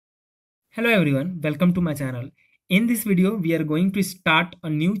Hello everyone, welcome to my channel. In this video, we are going to start a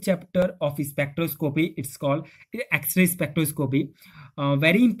new chapter of spectroscopy. It's called X-ray spectroscopy.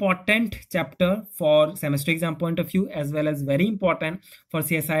 Very important chapter for semester exam point of view, as well as very important for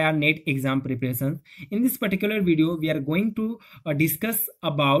CSIR NET exam preparation. In this particular video, we are going to discuss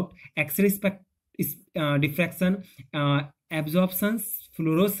about X-ray diffraction, absorptions,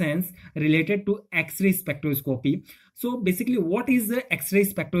 fluorescence related to X-ray spectroscopy. So basically, what is the X-ray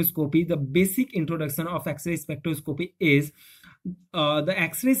spectroscopy? The basic introduction of X-ray spectroscopy is the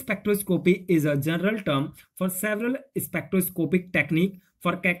X-ray spectroscopy is a general term for several spectroscopic techniques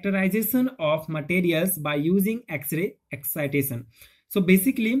for characterization of materials by using X-ray excitation. So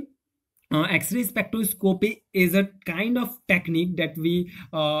basically, X-ray spectroscopy is a kind of technique that we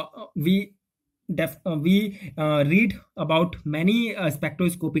read about many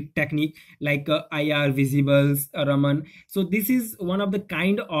spectroscopic technique like IR, visibles, Raman. So this is one of the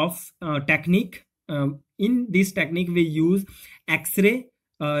kind of technique. In this technique, we use X-ray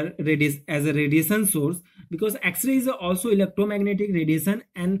as a radiation source, because X-ray is also electromagnetic radiation,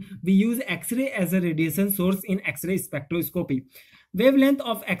 and we use X-ray as a radiation source in X-ray spectroscopy. Wavelength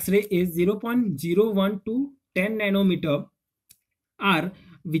of X-ray is 0.01 to 10 nanometer, or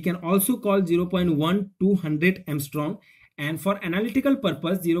we can also call 0.1 to 100 angstrom, and for analytical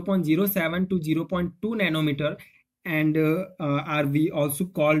purpose 0.07 to 0.2 nanometer, and are we also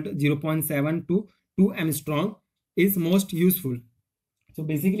called 0.7 to 2 angstrom is most useful. So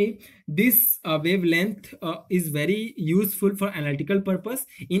basically, this wavelength is very useful for analytical purpose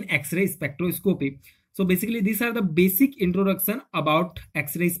in X-ray spectroscopy. So basically, these are the basic introduction about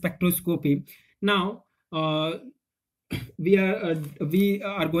X-ray spectroscopy. Now we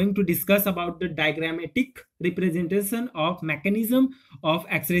are going to discuss about the diagrammatic representation of mechanism of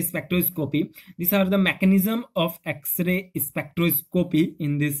X-ray spectroscopy. These are the mechanism of X-ray spectroscopy.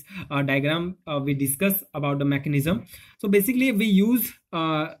 In this diagram, we discuss about the mechanism. So basically, we use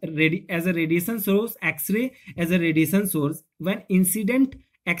as a radiation source, X-ray as a radiation source. When incident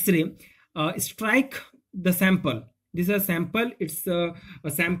X-ray strike the sample, this is a sample. It's a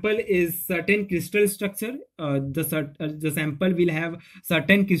sample is certain crystal structure. The sample will have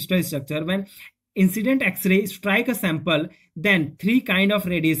certain crystal structure. When incident X-ray strike a sample, then three kind of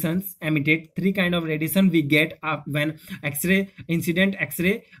radiations emitted. Three kind of radiation we get when incident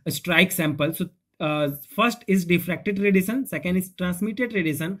X-ray strike sample. So first is diffracted radiation. Second is transmitted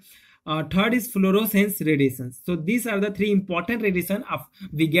radiation. Third is fluorescence radiation. So these are the three important radiation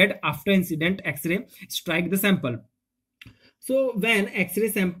we get after incident X-ray strike the sample. So when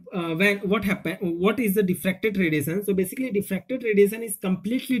X-ray what is the diffracted radiation? So basically, diffracted radiation is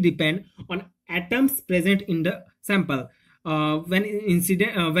completely depend on atoms present in the sample. When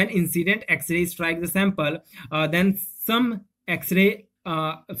incident X-ray strike the sample, then some X-rays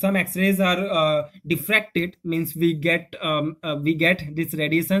are diffracted, means we get these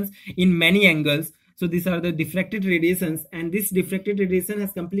radiations in many angles. So these are the diffracted radiations, and this diffracted radiation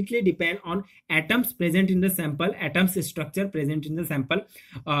has completely depend on atoms present in the sample, atoms structure present in the sample.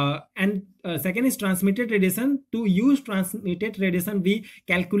 Second is transmitted radiation. To use transmitted radiation, we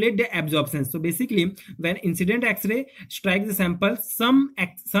calculate the absorption. So basically, when incident X-ray strikes the sample, some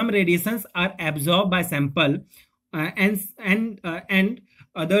radiations are absorbed by sample, and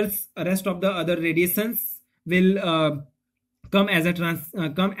rest of the other radiations will come as a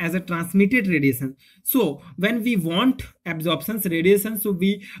transmitted radiation. So when we want absorptions radiation, so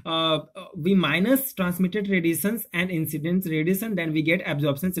we minus transmitted radiations and incidence radiation, then we get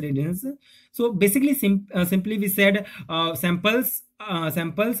absorptions radiation. So basically, simply we said samples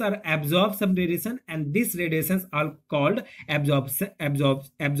are absorbed some radiation, and these radiations are called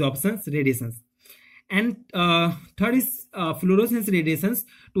absorptions radiations. And third is fluorescence radiations.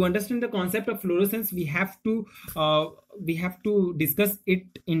 To understand the concept of fluorescence, we have to discuss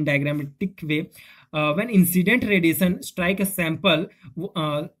it in diagrammatic way. When incident radiation strike a sample,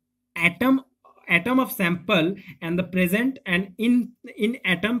 atom of sample and the present, and in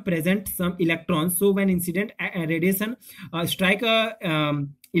atom present some electrons. So when incident radiation strike a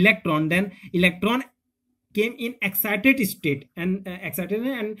electron, then electron came in excited state, and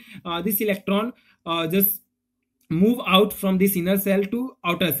this electron just move out from this inner cell to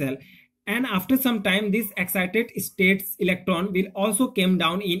outer cell, and after some time this excited states electron will also come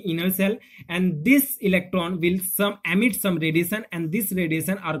down in inner cell, and this electron will emit some radiation, and this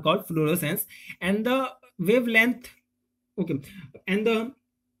radiation are called fluorescence. And the wavelength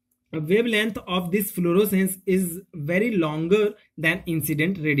of this fluorescence is very longer than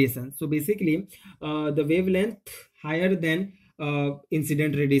incident radiation. So basically, the wavelength higher than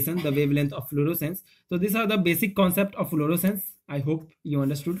incident radiation, the wavelength of fluorescence. So these are the basic concept of fluorescence. I hope you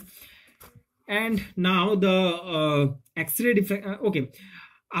understood. And now the X-ray diffraction. Okay,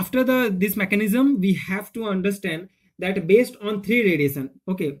 after this mechanism, we have to understand that based on three radiation,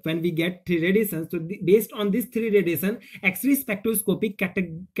 okay, when we get three radiation, so based on this three radiation, X-ray spectroscopic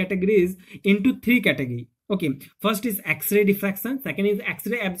categories into three categories. Okay, first is X-ray diffraction, second is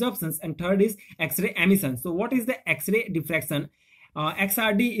X-ray absorption, and third is X-ray emission. So what is the X-ray diffraction?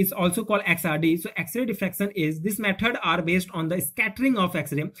 XRD is also called XRD. So X-ray diffraction is this method are based on the scattering of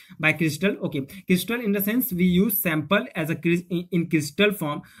X-ray by crystal. Okay, crystal in the sense we use sample as a in crystal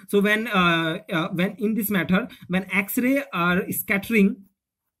form. So when in this method, when X-ray are scattering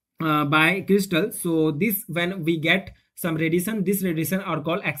by crystal, so this when we get some radiation, this radiation are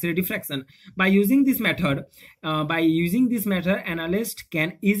called X-ray diffraction. By using this method, analyst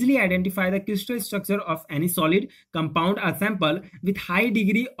can easily identify the crystal structure of any solid, compound, or sample with high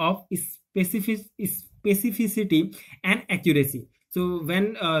degree of specificity and accuracy. So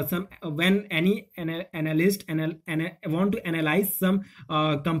when any analyst want to analyze some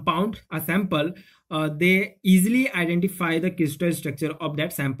compound or sample, they easily identify the crystal structure of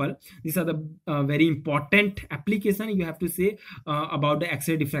that sample. These are the very important application you have to say about the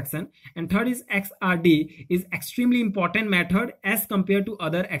X-ray diffraction. And third is XRD is extremely important method as compared to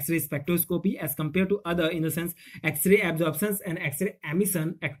other X-ray spectroscopy, as compared to other in the sense X-ray absorptions and X-ray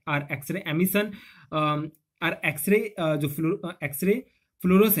emission or X-ray emission or X-ray X-ray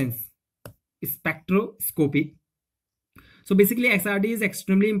fluorescence spectroscopy. So basically XRD is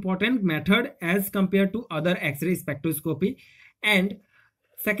extremely important method as compared to other X-ray spectroscopy. And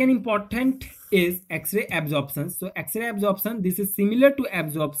second important is X-ray absorption. So X-ray absorption, this is similar to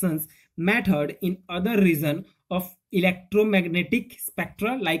absorptions method in other region of electromagnetic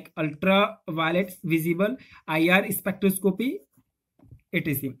spectra like ultraviolet, visible, IR spectroscopy,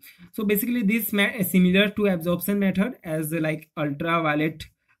 etc. So basically this is similar to absorption method as like ultraviolet.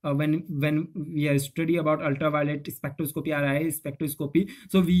 When we are study about ultraviolet spectroscopy or IR spectroscopy,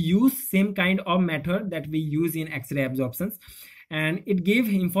 so we use same kind of method that we use in X-ray absorptions, and it gives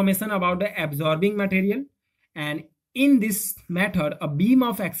information about the absorbing material. And in this method, a beam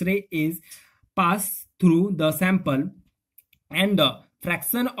of X-ray is passed through the sample, and the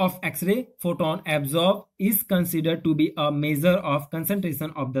fraction of X-ray photon absorbed is considered to be a measure of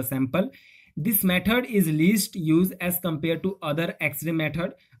concentration of the sample. This method is least used as compared to other X-ray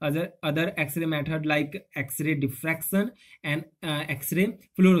method, other X-ray method like X-ray diffraction and X-ray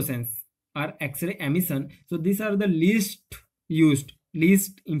fluorescence or X-ray emission. So these are the least used,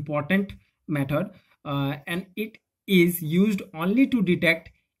 least important method, and it is used only to detect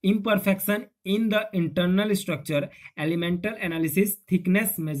imperfection in the internal structure, elemental analysis,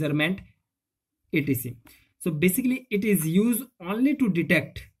 thickness measurement, etc. So basically it is used only to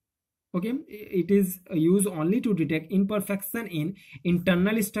detect, okay, it is used only to detect imperfection in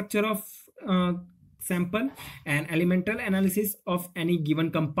internal structure of sample and elemental analysis of any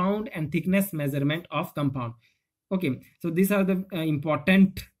given compound and thickness measurement of compound. Okay, so these are the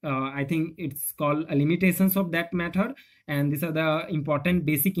important I think it's called limitations of that method, and these are the important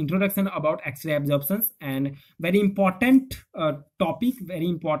basic introduction about X-ray absorptions, and very important topic, very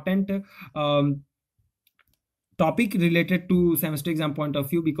important topic related to semester exam point of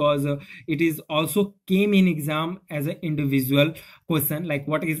view, because it is also came in exam as an individual question like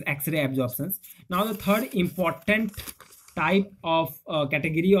what is X-ray absorptions. Now the third important type of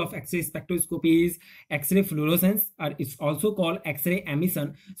category of X-ray spectroscopy is X-ray fluorescence, or it's also called X-ray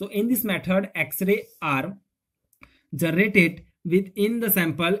emission. So in this method, X-ray are generated within the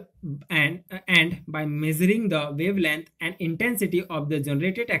sample, and by measuring the wavelength and intensity of the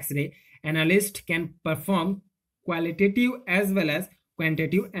generated X-ray, analyst can perform qualitative as well as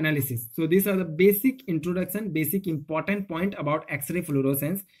quantitative analysis. So these are the basic introduction, basic important point about X-ray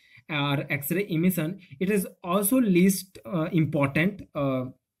fluorescence or X-ray emission. It is also least important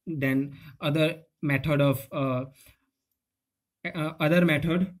than other method of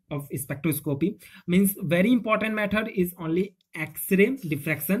spectroscopy. Means very important method is only X-ray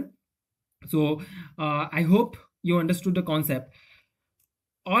diffraction. So I hope you understood the concept.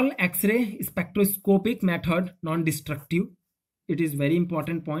 All X-ray spectroscopic method non-destructive. It is very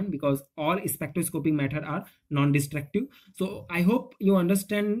important point because all spectroscopic method are non-destructive. So I hope you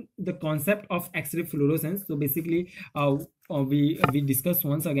understand the concept of X-ray fluorescence. So basically we discuss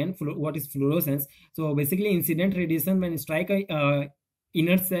once again what is fluorescence. So basically incident radiation when strike a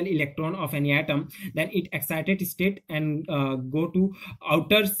inner cell electron of any atom, then it excited state and go to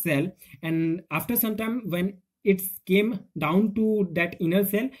outer cell, and after some time when it came down to that inner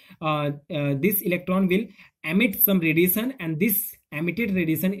cell, this electron will emit some radiation, and this emitted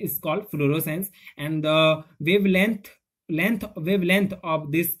radiation is called fluorescence, and the wavelength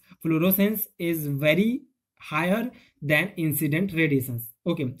of this fluorescence is very higher than incident radiations.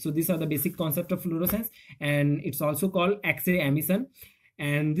 Okay, so these are the basic concept of fluorescence, and it's also called X-ray emission.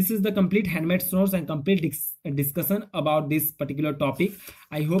 And this is the complete handmade notes and complete discussion about this particular topic.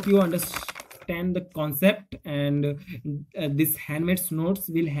 I hope you understand the concept, and this handmade notes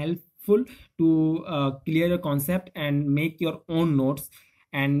will helpful to clear your concept and make your own notes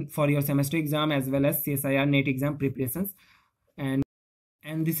and for your semester exam as well as CSIR NET exam preparations. And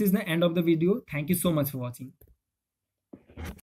this is the end of the video. Thank you so much for watching.